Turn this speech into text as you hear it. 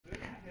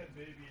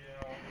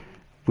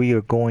we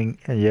are going,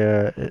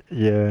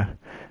 yeah.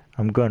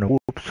 I'm gonna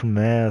whoop some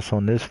ass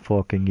on this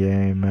fucking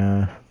game,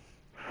 man.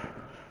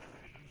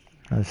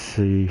 Let's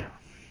see.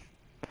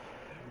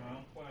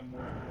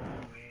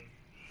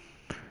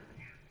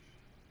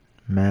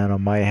 Man, I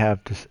might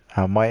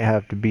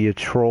have to be a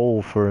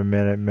troll for a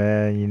minute,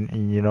 man.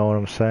 You know what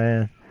I'm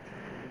saying?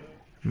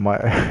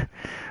 Might,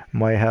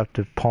 might have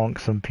to punk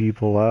some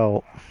people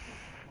out.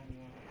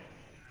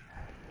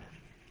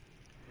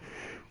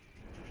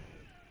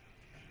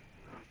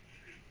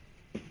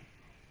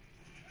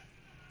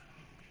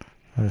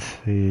 Let's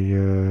see,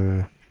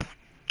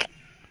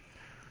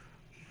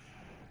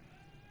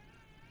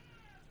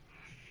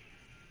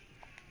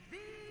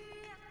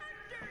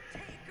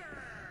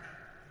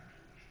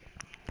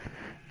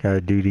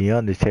 gotta do the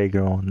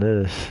Undertaker on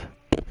this.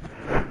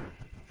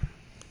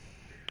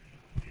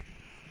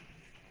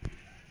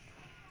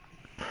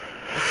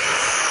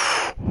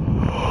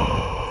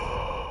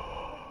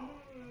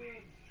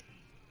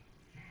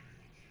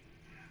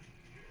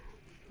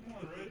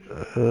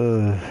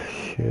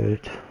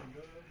 Shit.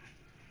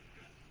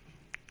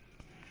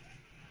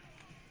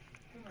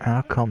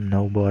 How come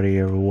nobody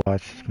ever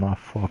watches my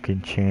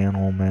fucking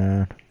channel,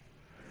 man?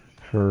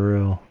 For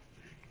real.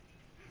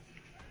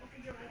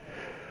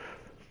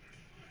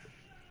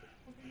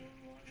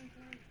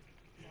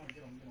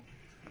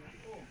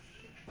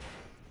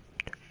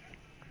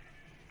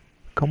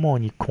 Come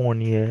on, you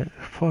corny ass.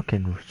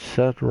 Fucking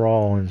Seth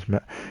Rollins,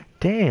 man.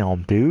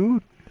 Damn,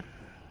 dude.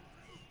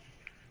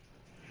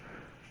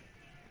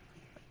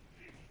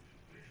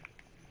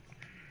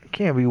 You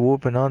can't be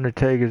whooping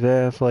Undertaker's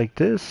ass like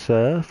this,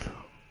 Seth.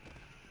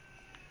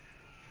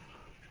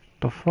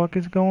 The fuck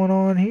is going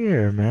on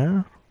here,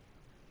 man?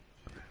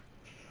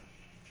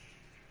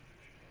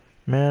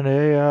 Man, the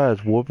AI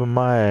is whooping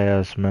my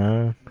ass,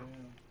 man.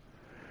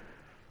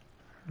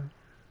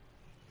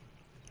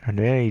 And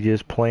then he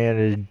just playing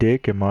his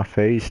dick in my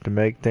face to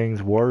make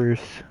things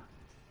worse.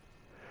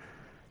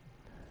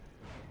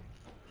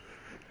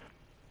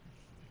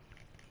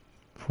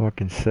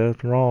 Fucking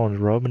Seth Rollins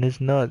rubbing his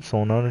nuts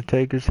on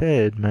Undertaker's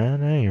head,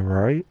 man. That ain't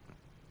right.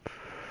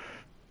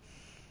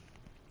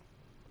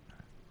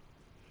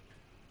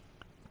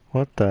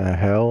 What the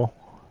hell?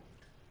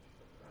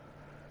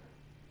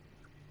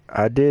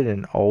 I did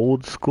an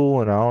old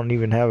school and I don't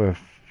even have a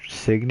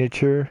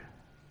signature.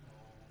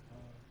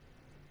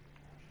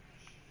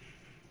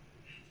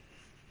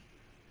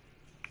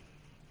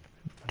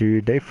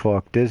 Dude, they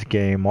fucked this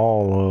game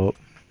all up.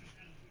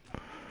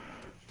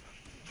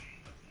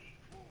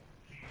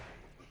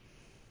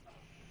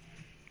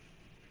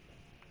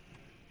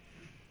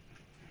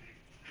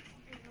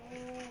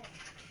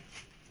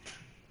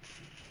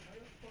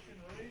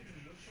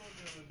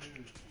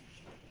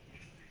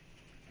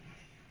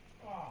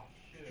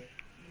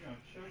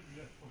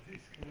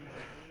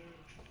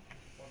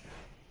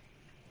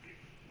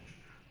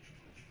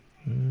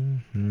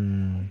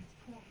 Mm-hmm.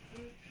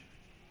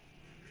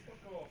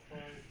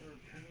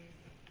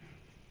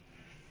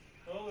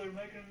 Oh, they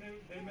made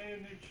a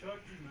new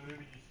Chucky movie. Did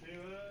you see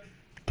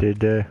that? Did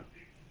they? It's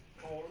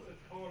called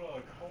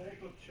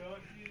Cult of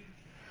Chucky.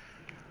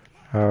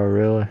 Oh,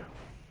 really?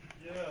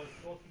 Yeah, it's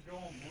supposed to go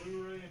on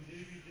Blu-ray and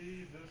DVD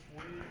this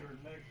week or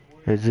next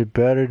week. Is it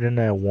better than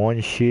that one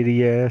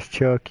shitty ass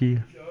Chucky?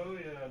 Oh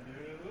yeah,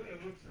 dude. It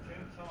looks 10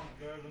 times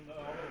better than the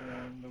other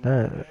one. The one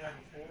That they had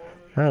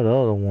before. that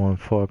other one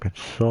fucking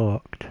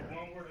sucked. The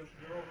one where the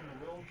girl's in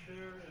the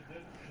wheelchair, it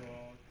didn't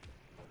suck.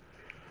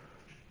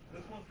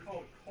 This one's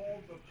called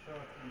Cult of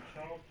Chucky,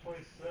 Child's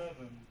Play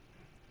 7.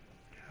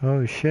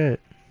 Oh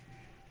shit.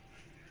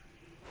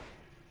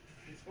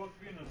 He's supposed to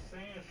be in an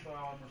insane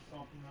asylum or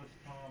something this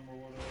time or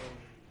whatever.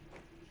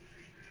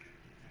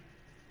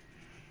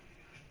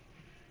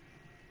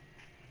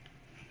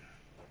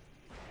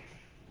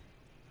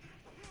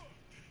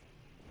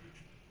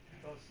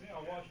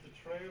 I watched the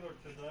trailer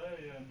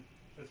today and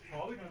it's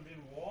probably going to be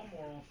in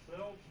Walmart on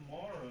sale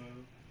tomorrow.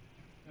 And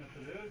if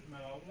it is,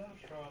 man, I want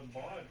to try to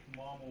buy it if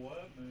Mom will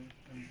let me.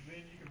 And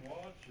then you can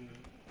watch it.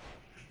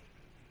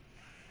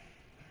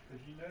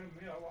 Because you know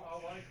me, I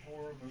like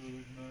horror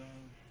movies,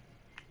 man.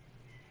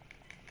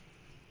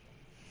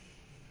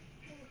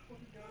 What the fuck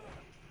you got?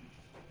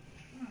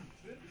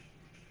 Bitch.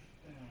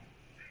 Damn.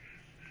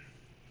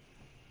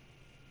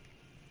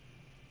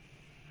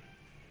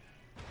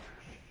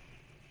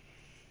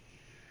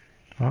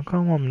 How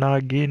come I'm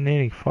not getting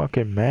any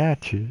fucking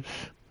matches?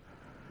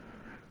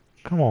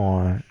 Come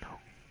on.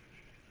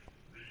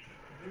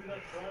 Dude, that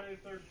Friday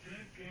the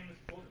 13th game is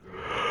supposed to be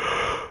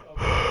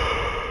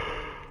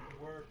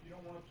where if you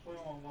don't want to play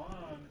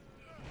online,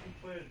 you can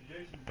play as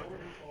Jason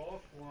Voorhees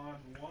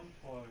offline, one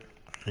player.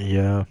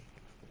 Yeah.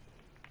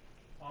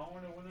 I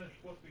don't know when they're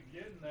supposed to be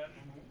getting that,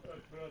 but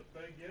if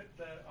they get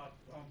that,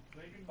 I'm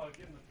thinking about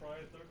getting the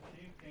Friday the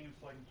 13th game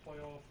so I can play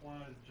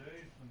offline as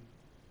Jason.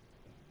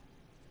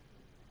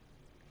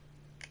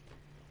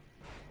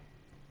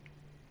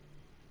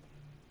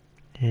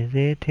 Is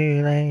it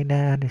too late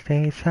now to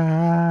say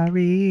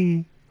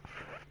sorry?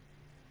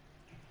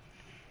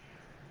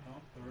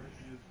 I'm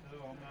thirsty as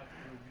hell. I'm gonna have to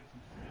go get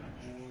some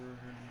skinny water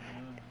here in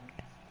a minute.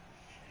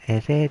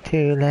 Is it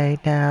too late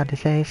now to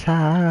say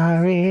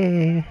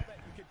sorry?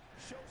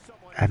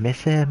 I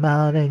miss it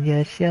more than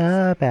just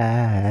your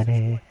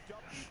body.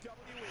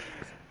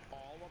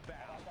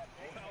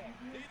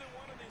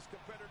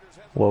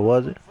 What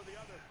was it?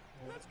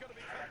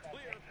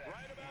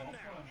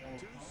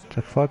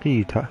 The fuck are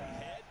you talking?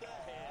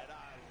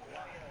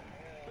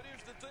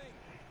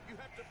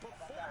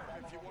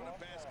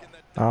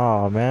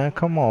 Oh man,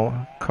 come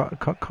on,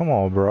 come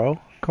on, bro.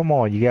 Come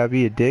on, you gotta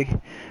be a dick.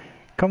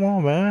 Come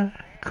on, man.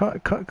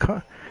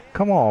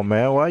 Come on,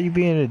 man. Why you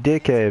being a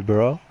dickhead,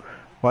 bro?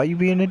 Why you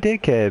being a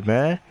dickhead,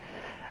 man?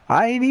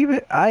 I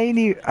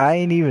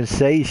ain't even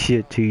say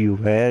shit to you,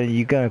 man.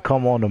 You gonna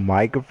come on the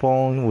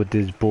microphone with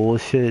this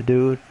bullshit,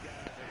 dude?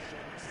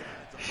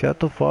 Shut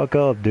the fuck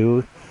up,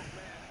 dude.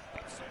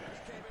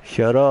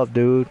 Shut up,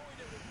 dude.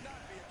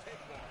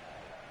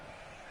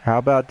 How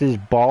about these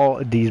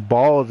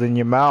balls in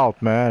your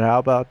mouth, man? How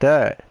about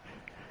that?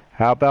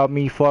 How about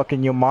me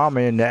fucking your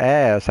mama in the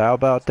ass? How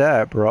about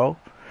that, bro?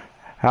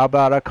 How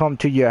about I come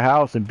to your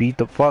house and beat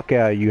the fuck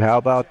out of you? How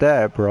about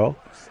that, bro?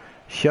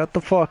 Shut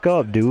the fuck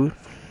up, dude.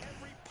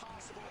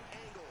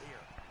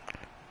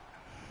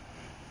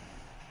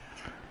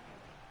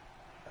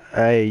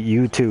 Hey,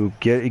 YouTube,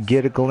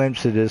 get a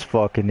glimpse of this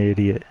fucking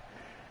idiot.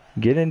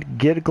 Get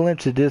a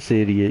glimpse of this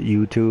idiot,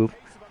 YouTube.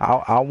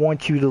 I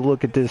want you to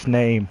look at this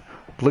name.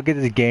 Look at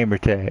his gamer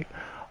tag.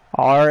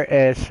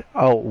 RS.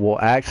 Oh, well,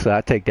 actually,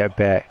 I take that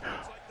back.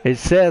 It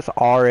says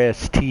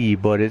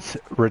RST, but it's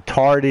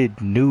retarded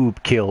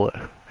noob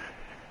killer.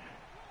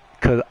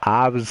 Cause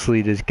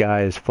obviously this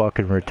guy is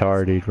fucking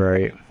retarded,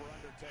 right?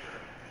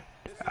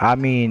 I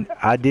mean,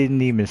 I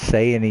didn't even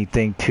say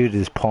anything to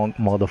this punk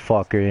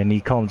motherfucker, and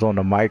he comes on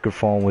the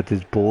microphone with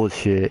his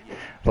bullshit.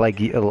 Like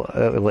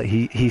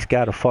he's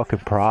got a fucking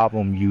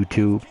problem,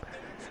 YouTube.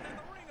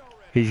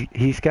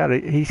 He's got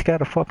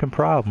a fucking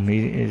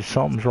problem.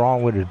 Something's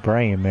wrong with his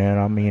brain, man.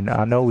 I mean,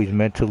 I know he's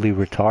mentally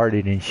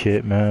retarded and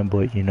shit, man,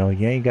 but you know,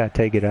 you ain't gotta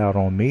take it out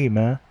on me,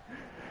 man.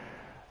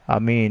 I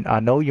mean, I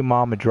know your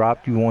mama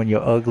dropped you on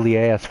your ugly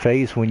ass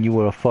face when you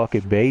were a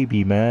fucking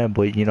baby, man,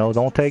 but you know,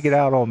 don't take it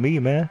out on me,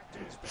 man.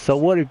 So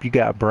what if you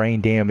got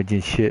brain damage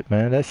and shit,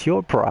 man? That's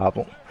your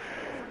problem,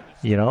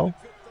 you know?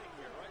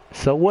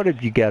 So what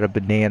if you got a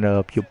banana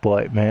up your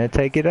butt, man?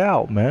 Take it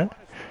out, man.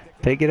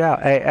 Take it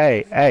out.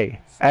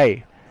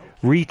 Hey,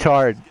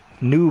 retard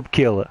noob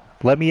killer.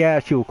 Let me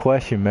ask you a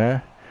question,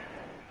 man.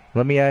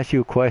 Let me ask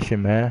you a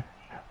question, man.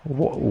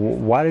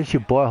 Why does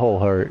your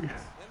butthole hurt?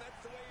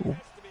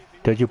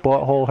 Does your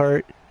butthole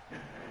hurt?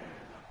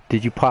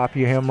 Did you pop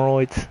your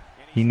hemorrhoids?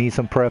 You need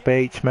some Prep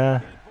H,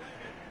 man?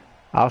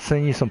 I'll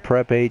send you some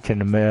Prep H in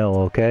the mail,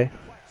 okay?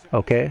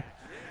 Okay?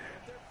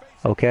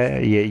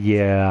 Okay?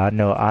 Yeah, I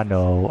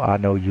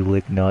know you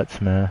lick nuts,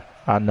 man.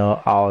 I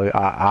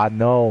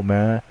know,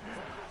 man.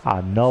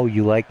 I know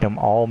you like them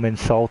almond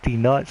salty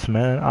nuts,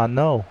 man. I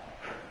know,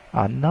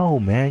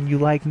 man. You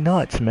like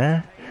nuts,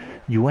 man.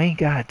 You ain't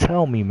gotta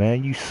tell me,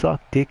 man. You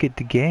suck dick at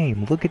the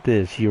game. Look at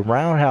this. You're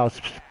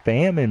roundhouse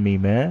spamming me,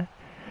 man.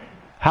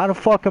 How the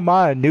fuck am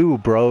I a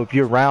noob, bro, if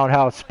you're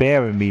roundhouse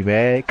spamming me,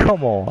 man?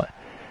 Come on.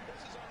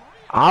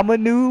 I'm a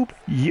noob?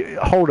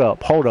 Hold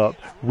up.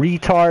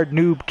 Retard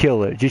noob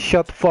killer. Just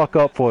shut the fuck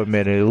up for a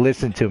minute and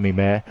listen to me,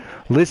 man.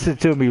 Listen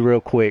to me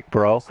real quick,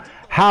 bro.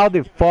 How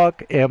the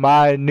fuck am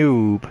I a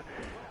noob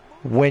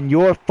when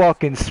you're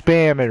fucking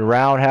spamming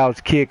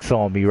roundhouse kicks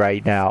on me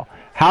right now?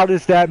 How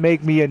does that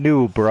make me a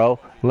noob, bro?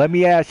 Let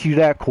me ask you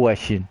that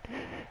question.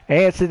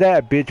 Answer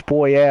that, bitch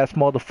boy ass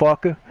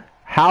motherfucker.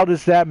 How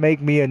does that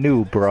make me a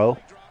noob, bro?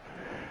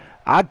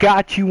 I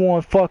got you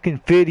on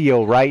fucking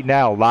video right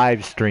now,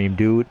 live stream,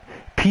 dude.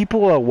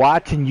 People are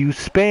watching you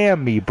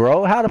spam me,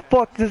 bro. How the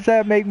fuck does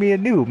that make me a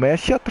noob, man?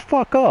 Shut the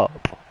fuck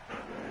up.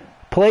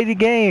 Play the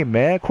game,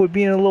 man. Quit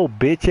being a little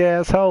bitch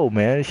ass hoe,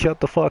 man. Shut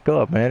the fuck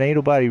up, man. Ain't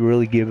nobody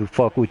really give a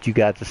fuck what you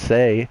got to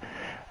say.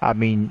 I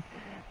mean,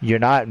 you're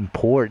not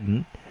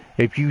important.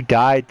 If you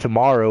died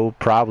tomorrow,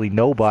 probably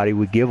nobody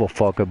would give a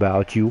fuck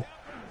about you.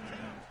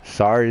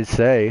 Sorry to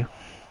say.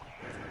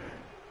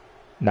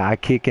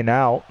 Not kicking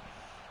out.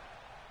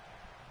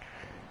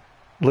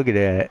 Look at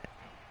that.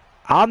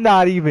 I'm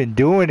not even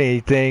doing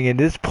anything, and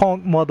this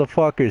punk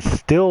motherfucker's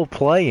still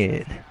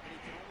playing.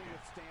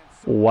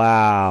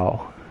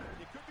 Wow.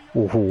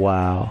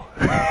 Wow.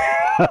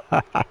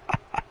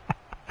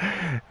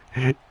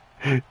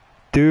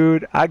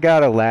 Dude, I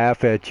gotta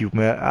laugh at you,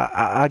 man.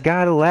 I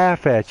gotta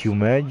laugh at you,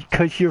 man,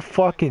 because you're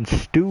fucking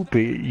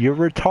stupid. You're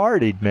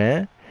retarded,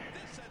 man.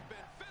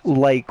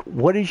 Like,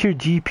 what is your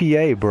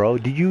GPA, bro?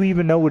 Do you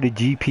even know what a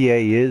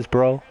GPA is,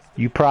 bro?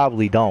 You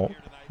probably don't.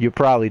 You're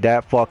probably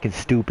that fucking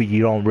stupid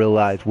you don't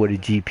realize what a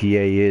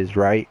GPA is,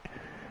 right?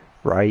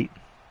 Right?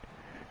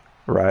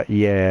 Right,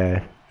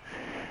 yeah.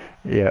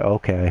 Yeah,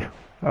 okay.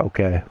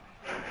 Okay.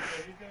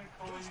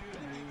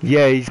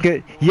 Yeah, he's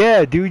good.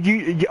 Yeah,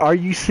 dude, are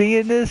you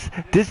seeing this?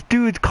 This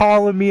dude's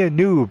calling me a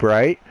noob,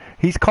 right?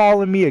 He's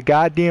calling me a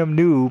goddamn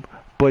noob,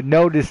 but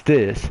notice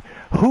this.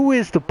 Who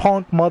is the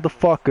punk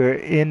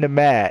motherfucker in the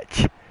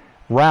match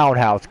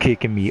roundhouse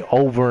kicking me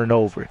over and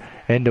over.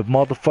 And the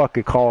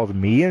motherfucker calls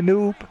me a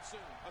noob?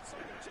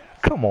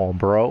 Come on,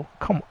 bro.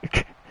 Come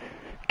on.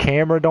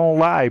 Camera don't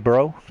lie,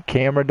 bro.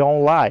 Camera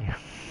don't lie.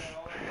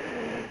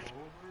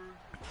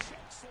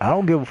 I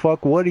don't give a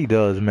fuck what he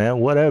does, man.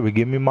 Whatever.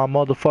 Give me my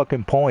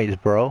motherfucking points,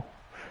 bro.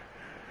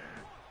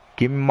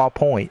 Give me my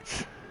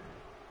points.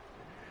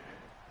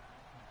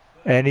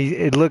 And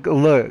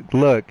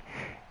look.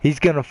 He's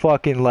gonna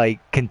fucking like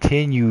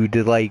continue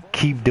to like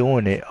keep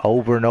doing it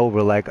over and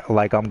over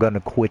like I'm gonna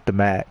quit the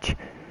match.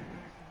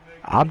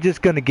 I'm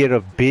just gonna get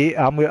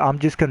I'm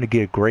just gonna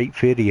get a great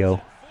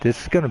video.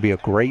 This is gonna be a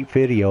great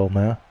video,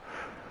 man.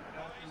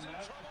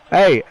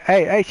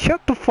 Hey,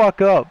 shut the fuck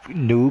up,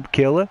 noob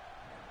killer.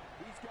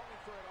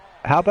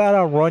 How about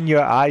I run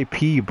your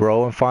IP,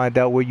 bro, and find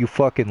out where you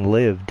fucking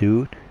live,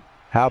 dude?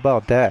 How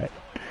about that?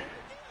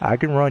 I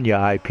can run your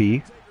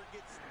IP.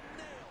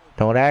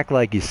 Don't act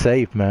like you're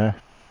safe, man.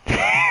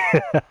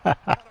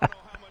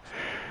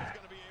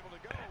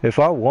 If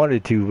I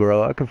wanted to,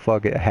 bro, I could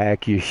fucking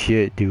hack your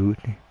shit, dude.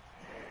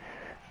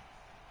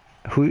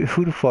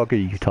 Who the fuck are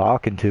you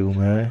talking to,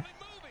 man?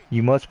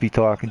 You must be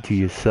talking to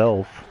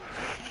yourself.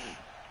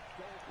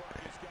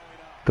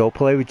 Go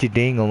play with your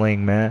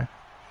ding-a-ling, man.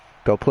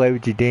 Go play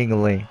with your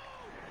ding-a-ling.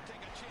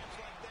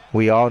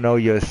 We all know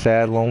you're a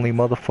sad, lonely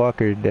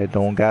motherfucker that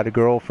don't got a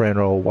girlfriend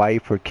or a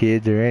wife or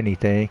kids or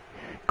anything.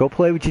 Go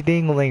play with your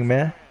ding-a-ling,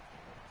 man.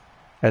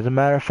 As a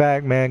matter of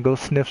fact, man, go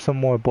sniff some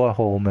more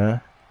butthole,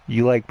 man.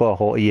 You like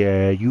butthole?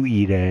 Yeah, you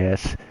eat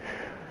ass.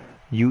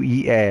 You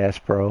eat ass,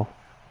 bro.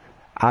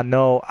 I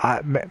know.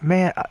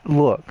 Man,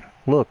 look.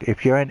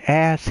 If you're an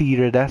ass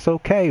eater, that's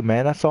okay,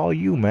 man. That's all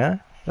you,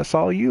 man. That's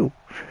all you.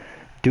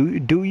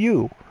 Do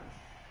you?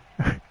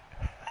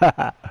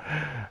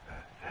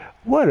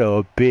 What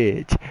a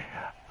bitch.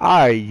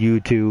 Alright,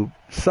 YouTube.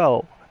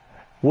 So,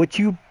 what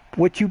you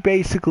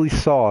basically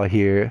saw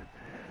here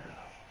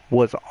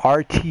was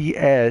RST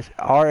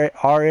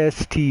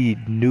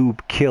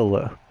Noob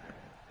Killer.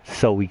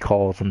 So he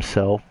calls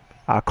himself.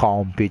 I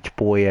call him bitch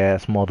boy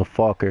ass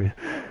motherfucker.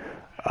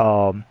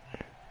 RST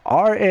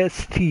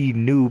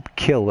Noob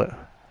Killer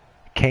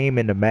came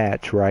in the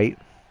match, right?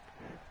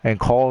 And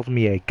calls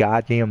me a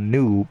goddamn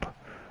noob.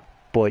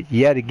 But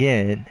yet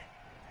again,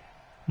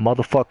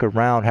 motherfucker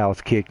roundhouse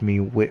kicked me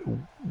with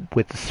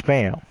the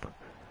spam.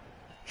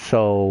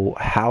 So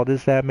how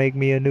does that make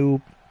me a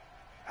noob?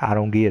 I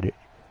don't get it.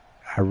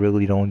 I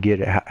really don't get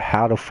it.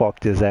 How the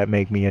fuck does that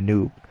make me a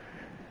noob?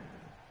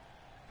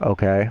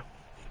 Okay.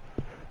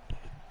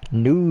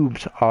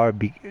 Noobs are...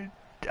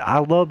 I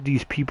love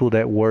these people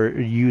that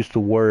use the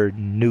word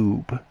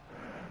noob.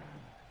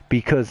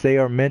 Because they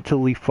are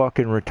mentally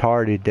fucking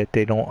retarded that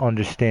they don't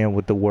understand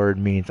what the word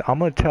means. I'm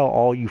gonna tell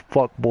all you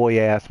fuckboy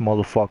ass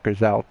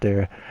motherfuckers out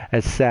there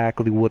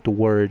exactly what the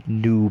word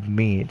noob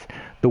means.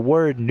 The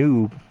word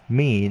noob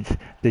means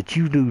that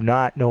you do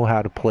not know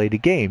how to play the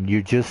game.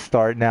 You're just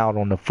starting out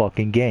on the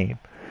fucking game.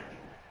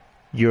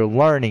 You're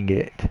learning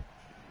it.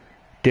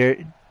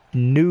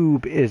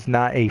 Noob is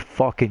not a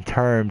fucking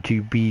term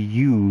to be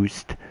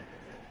used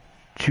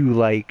to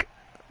like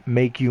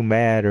make you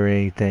mad or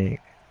anything.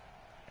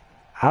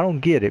 I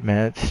don't get it,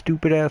 man.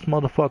 Stupid ass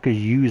motherfuckers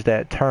use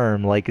that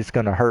term like it's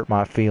gonna hurt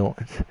my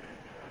feelings.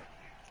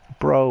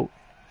 Bro,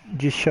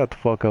 just shut the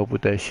fuck up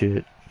with that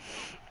shit.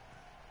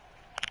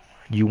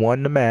 You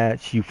won the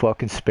match. You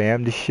fucking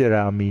spammed the shit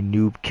out of me,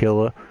 noob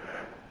killer.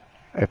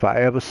 If I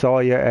ever saw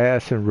your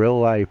ass in real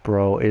life,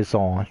 bro, it's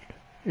on.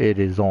 It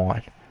is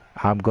on.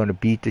 I'm gonna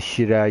beat the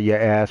shit out of your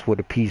ass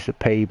with a piece of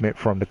pavement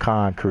from the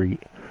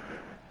concrete.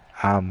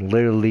 I'm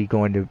literally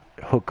going to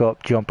hook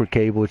up jumper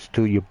cables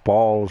to your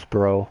balls,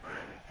 bro.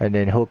 And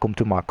then hook them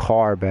to my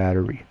car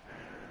battery.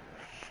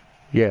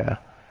 Yeah.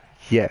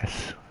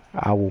 Yes.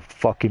 I will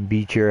fucking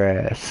beat your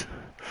ass.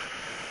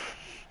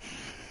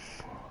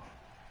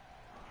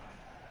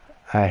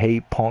 I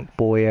hate punk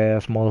boy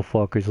ass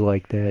motherfuckers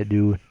like that,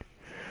 dude.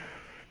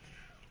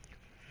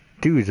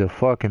 Dude's a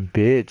fucking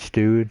bitch,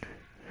 dude.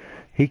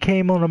 He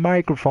came on the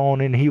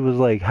microphone and he was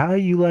like, how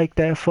you like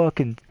that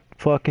fucking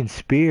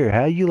spear?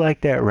 How you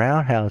like that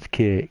roundhouse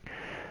kick?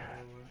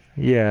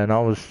 Yeah, and I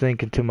was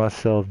thinking to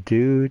myself,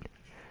 dude,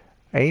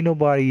 ain't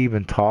nobody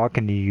even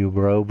talking to you,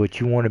 bro, but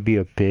you want to be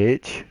a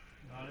bitch?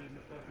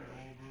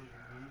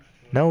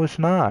 No, it's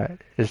not.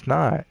 It's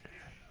not.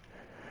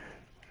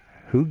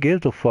 Who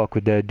gives a fuck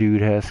what that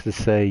dude has to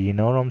say, you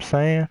know what I'm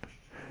saying?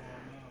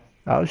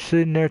 I was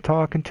sitting there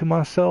talking to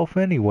myself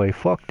anyway.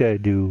 Fuck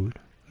that dude.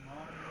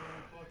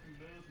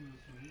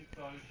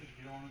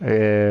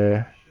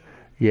 Yeah.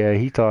 Yeah,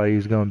 he thought he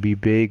was gonna be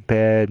big,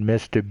 bad,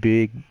 Mr.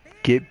 Big,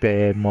 get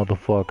bad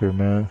motherfucker,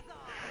 man.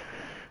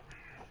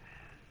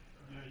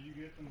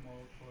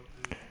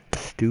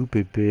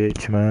 Stupid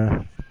bitch,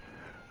 man.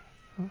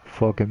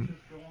 Fucking...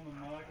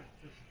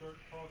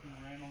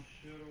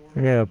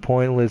 Yeah,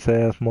 pointless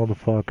ass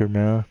motherfucker,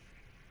 man.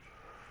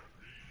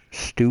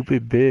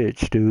 Stupid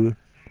bitch, dude.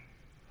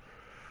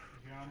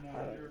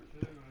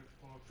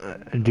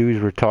 Dude's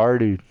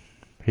retarded.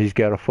 He's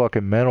got a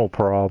fucking mental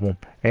problem.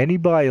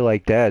 Anybody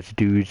like that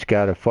dude's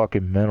got a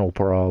fucking mental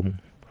problem.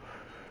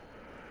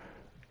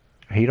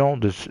 He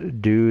don't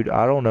just, dude,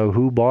 I don't know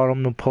who bought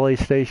him the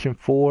PlayStation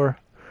 4,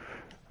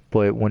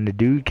 but when the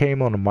dude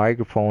came on the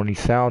microphone, he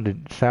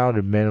sounded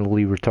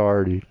mentally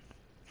retarded.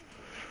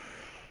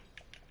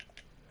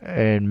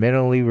 And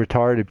mentally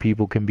retarded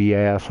people can be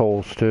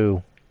assholes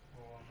too.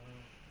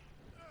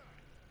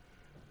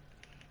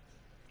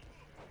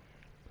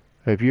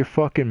 If you're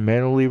fucking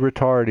mentally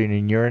retarded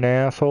and you're an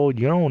asshole,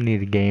 you don't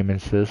need a gaming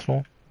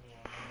system.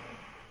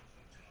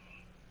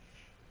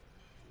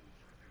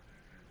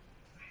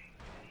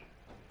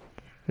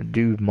 The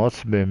dude must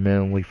have been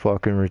mentally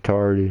fucking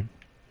retarded.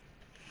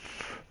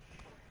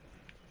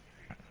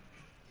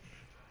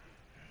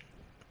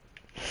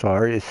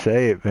 Sorry to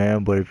say it,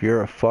 man, but if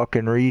you're a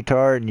fucking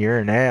retard and you're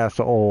an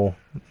asshole,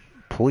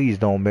 please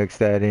don't mix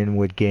that in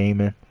with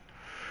gaming.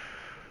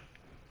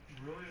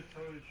 Really, to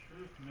tell you the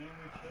truth,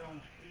 mentally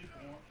challenged people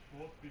aren't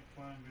supposed to be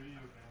playing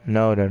video games.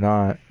 No, they're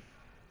not.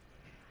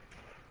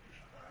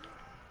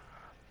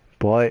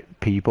 But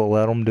people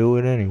let them do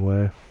it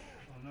anyway.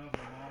 I know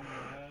their mom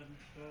and dad and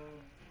stuff.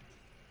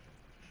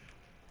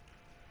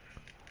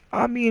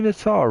 I mean,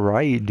 it's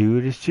alright,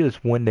 dude. It's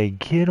just when they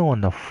get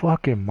on the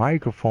fucking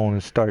microphone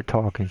and start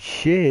talking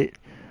shit,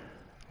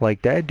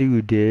 like that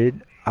dude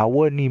did, I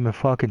wasn't even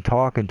fucking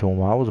talking to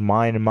him. I was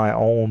minding my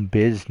own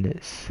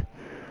business.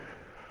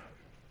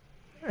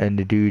 And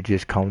the dude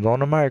just comes on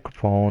the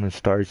microphone and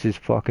starts his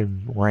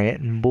fucking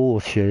ranting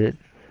bullshit.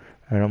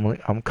 And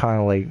I'm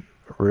kind of like,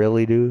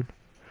 really, dude?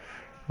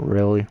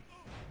 Really?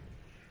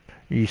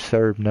 You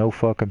serve no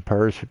fucking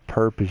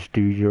purpose,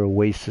 dude. You're a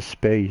waste of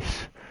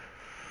space.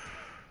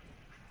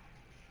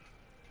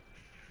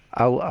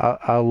 I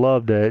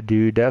love that,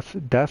 dude.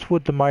 That's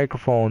what the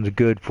microphone's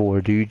good for,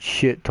 dude.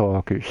 Shit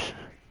talkers.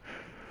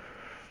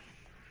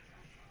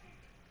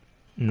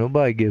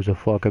 Nobody gives a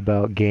fuck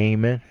about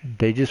gaming.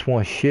 They just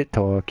want shit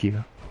talk you.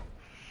 I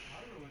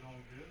really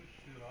don't give a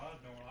shit. I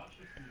don't. I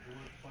just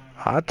enjoy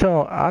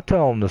playing. I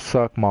tell them to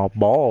suck my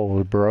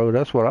balls, bro.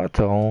 That's what I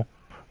tell them.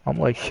 I'm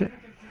like, shit.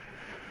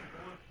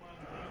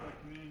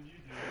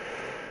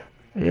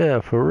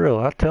 Yeah, for real.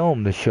 I tell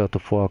them to shut the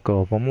fuck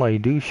up. I'm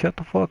like, dude, shut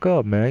the fuck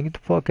up, man. Get the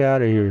fuck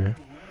out of here.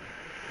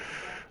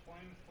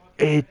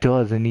 It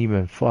doesn't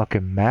even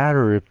fucking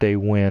matter if they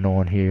win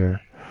on here.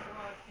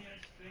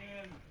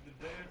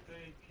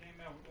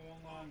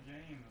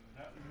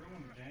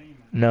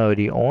 No,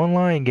 the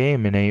online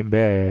gaming ain't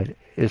bad.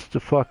 It's the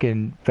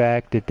fucking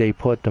fact that they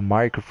put the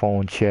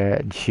microphone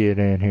chat and shit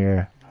in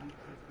here.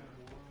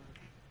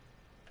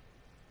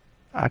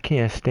 I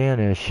can't stand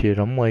that shit.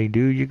 I'm like,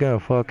 dude, you're gonna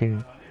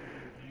fucking...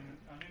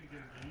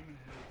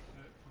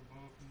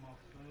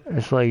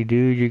 It's like,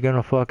 dude, you're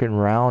gonna fucking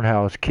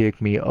roundhouse kick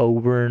me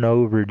over and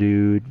over,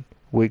 dude,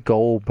 with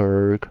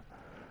Goldberg,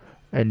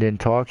 and then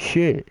talk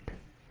shit.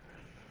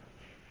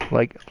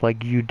 Like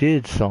you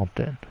did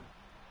something.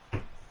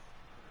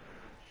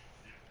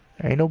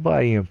 Ain't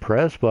nobody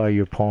impressed by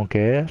your punk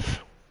ass.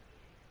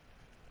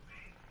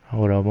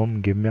 Hold up,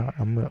 I'm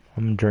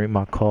gonna drink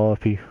my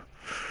coffee.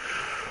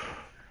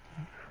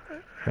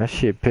 That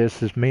shit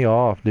pisses me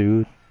off,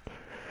 dude.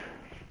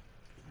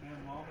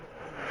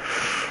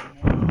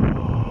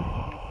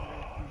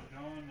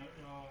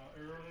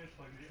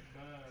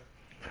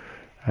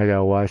 I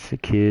gotta watch the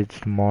kids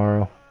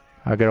tomorrow.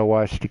 So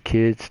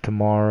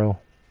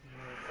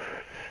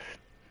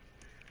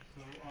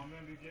I'm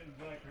gonna be getting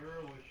back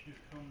early. She's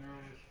coming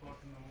early as fuck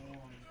in the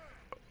morning.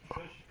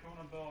 Says she's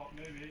coming about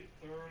maybe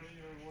 8:30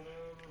 or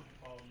whatever,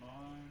 about 9,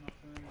 I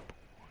think.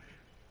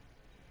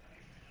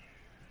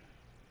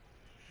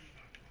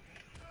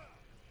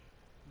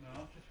 No,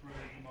 I'm just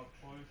ready to get my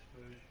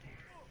PlayStation.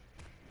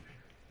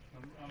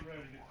 I'm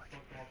ready to get the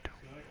fuck off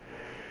the Xbox,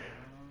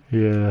 you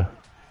know? Yeah.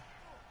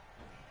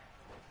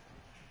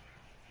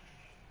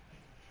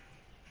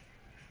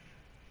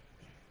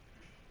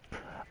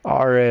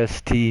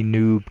 RST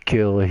Noob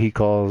Killer, he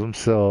calls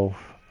himself.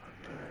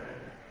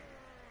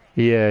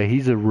 Yeah,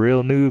 he's a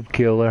real noob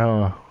killer,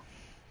 huh?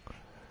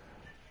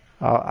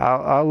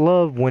 I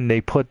love when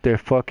they put their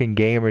fucking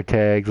gamer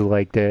tags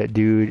like that,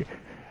 dude.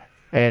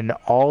 And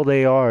all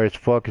they are is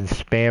fucking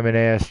spamming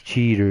ass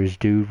cheaters,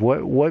 dude.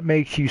 What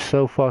makes you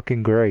so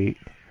fucking great?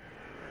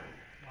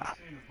 I've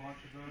seen a bunch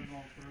of those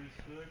on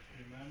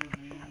 360, remember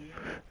me and you?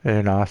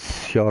 And I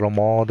shut them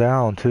all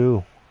down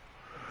too.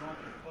 A bunch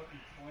of fucking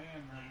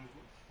clan members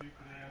with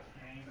stupid ass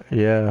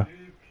names. Yeah.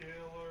 Noob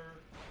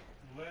Killer,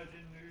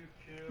 Legend Noob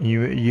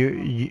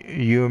Killer.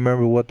 You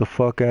remember what the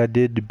fuck I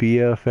did to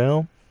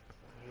BFM?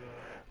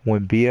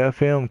 When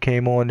BFM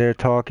came on there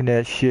talking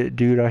that shit,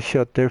 dude, I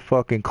shut their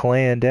fucking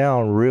clan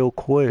down real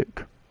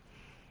quick.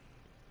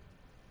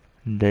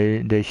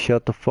 They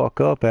shut the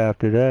fuck up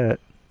after that.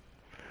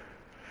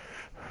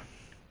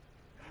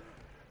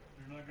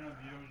 You're not gonna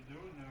be able to do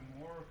it no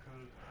more,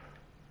 cause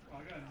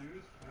I got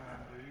news for them,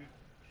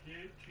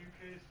 dude.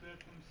 2K said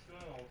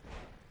themselves,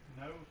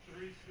 no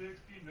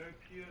 360, no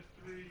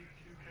PS3,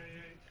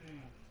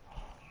 2K18.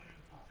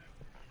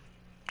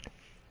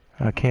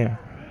 I can't.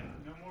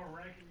 No more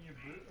ranking your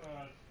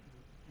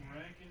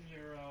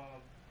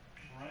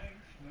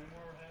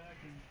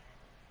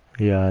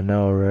Yeah, I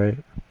know, right?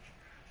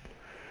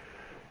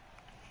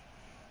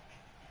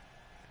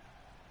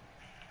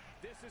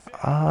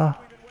 Uh,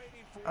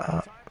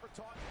 uh,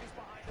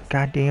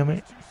 God damn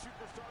it.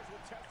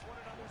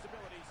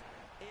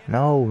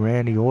 No,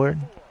 Randy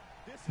Orton.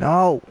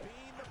 No.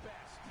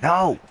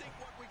 No.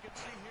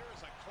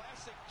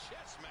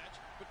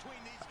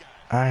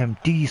 I am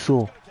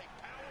Diesel.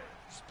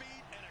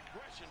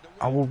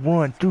 I will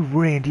run through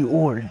Randy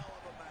Orton.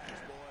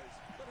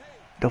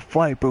 The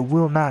Viper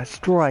will not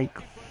strike.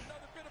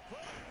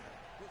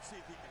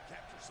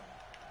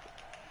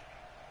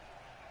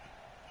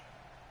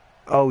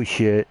 Oh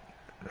shit.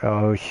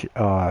 Oh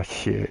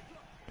shit.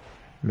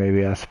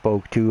 Maybe I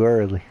spoke too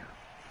early.